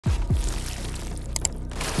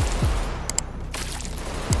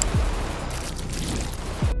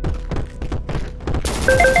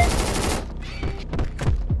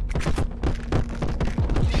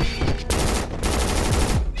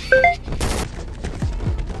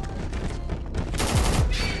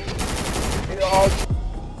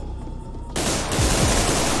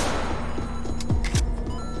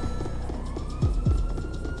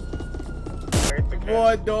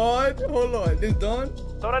Hold on. This done?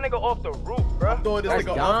 Throw that nigga off the roof, bro. I'm throwing this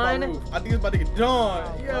nigga off the roof. I think it's about to get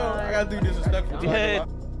done. Yo, I gotta do disrespectful. Yeah.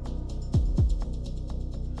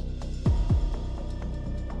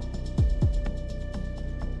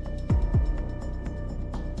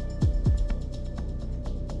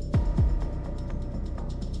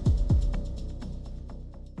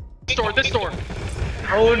 This door.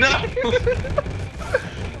 Oh no!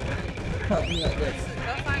 Help me like this.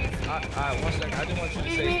 Alright, 1 second. I just want you to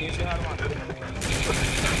say, can you say how to my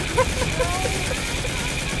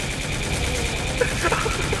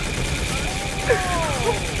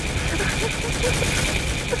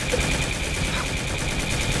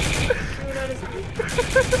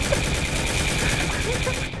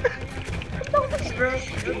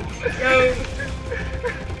Yo.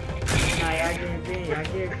 I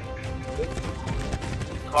get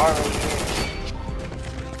Car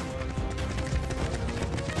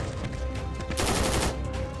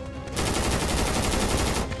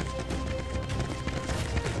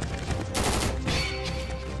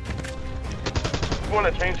I want a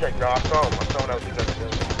chain check, y'all. I saw him. I saw what I was doing.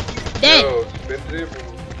 Dead.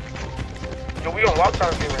 Yo, we on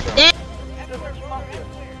lockdown here right now. Dead.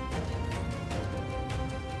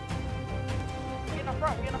 Get in the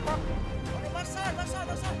front, get in the front. On the left side.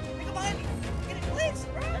 Nigga behind me. Get it, please,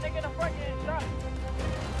 bro. That nigga in the front getting shot.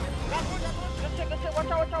 Got one. Good shit. Watch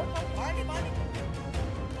out. Behind me.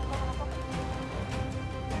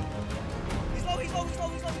 He's low.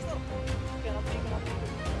 Get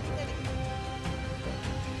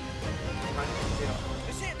up.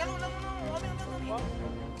 This shit, no. I mean,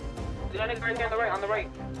 That nigga right there on the right.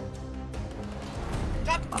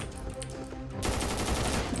 Drop.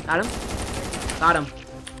 Got him.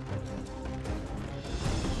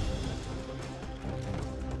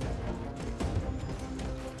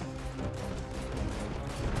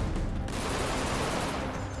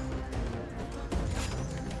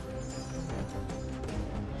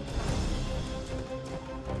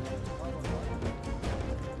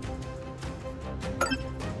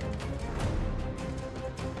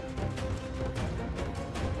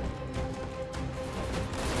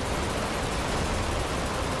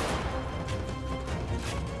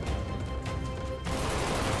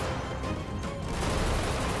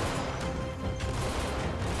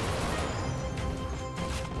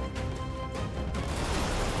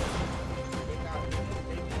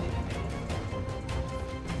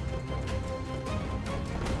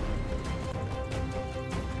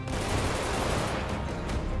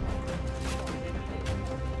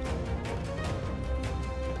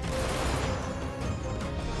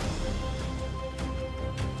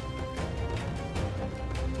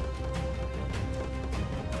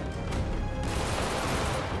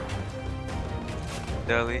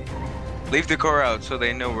 Deli. Leave the car out so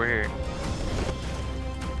they know we're here.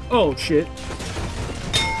 Oh shit.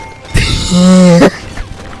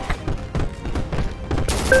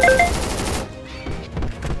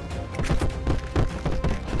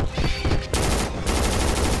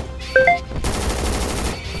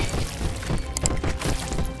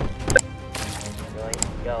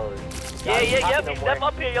 Yo. Yeah. Step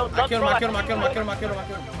up here, yo. I killed him.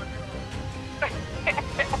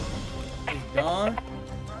 He's gone.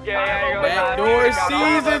 Yeah. Backdoor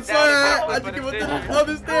season, sir. I think it was to the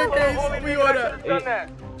other staircase. We on that.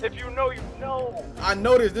 If you know, you know. I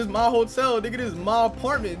noticed. This is my hotel, nigga. This is my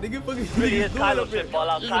apartment, nigga. Fucking Really is niggas Kylo doing up shit, here. ball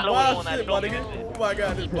out. This is Kylo wild on that shit, my trophy nigga. shit. Oh my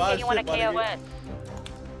god, this is wild You want shit, a my nigga. KOS?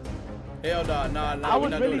 Hell nah, I we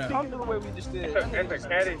was not really doing that. comfortable the way we just did. It's a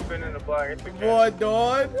caddy spinning the block. Boy,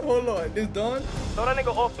 dog. Hold on. This done? Throw that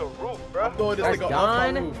nigga off the roof, bro. I'm throwing this That's nigga off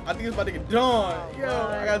the done? roof. I think it's about to get done. Yo,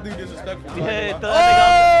 I gotta do disrespectful. Yeah, throw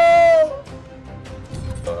that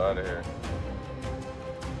Oh! Out of here.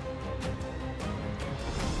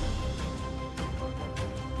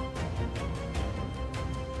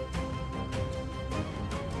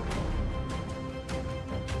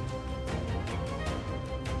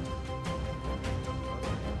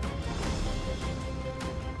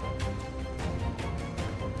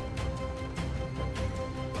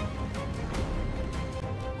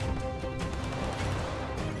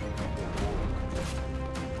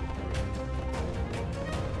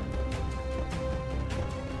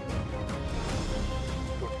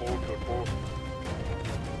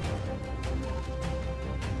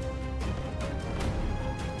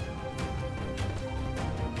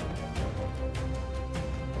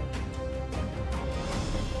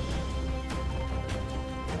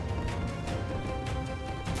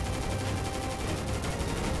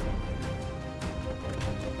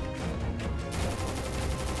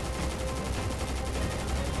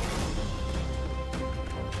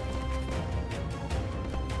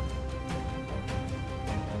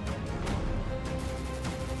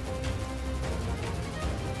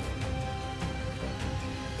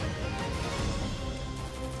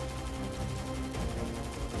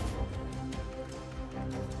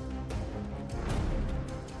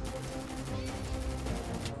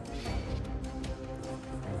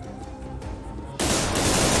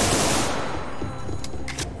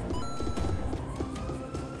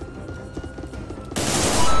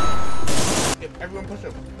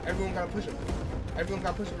 push him. Everyone's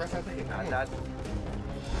got to push him. That's how I take it. Come on. That's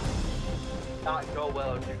not go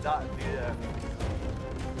well. Do not do that.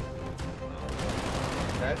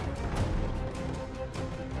 Dead.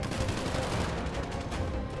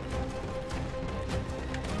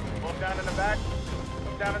 Move down in the back.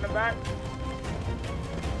 Move down in the back.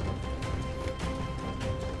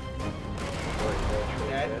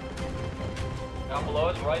 Dead. Down below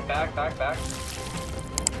us, right, back.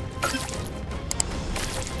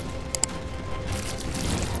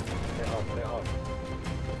 Stay off.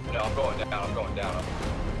 No, I'm going down.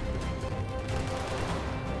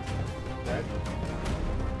 Dead.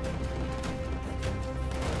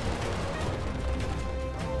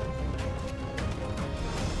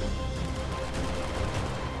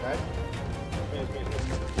 Dead.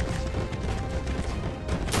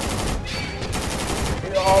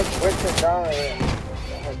 You're all switching down here.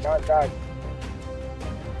 Oh my god.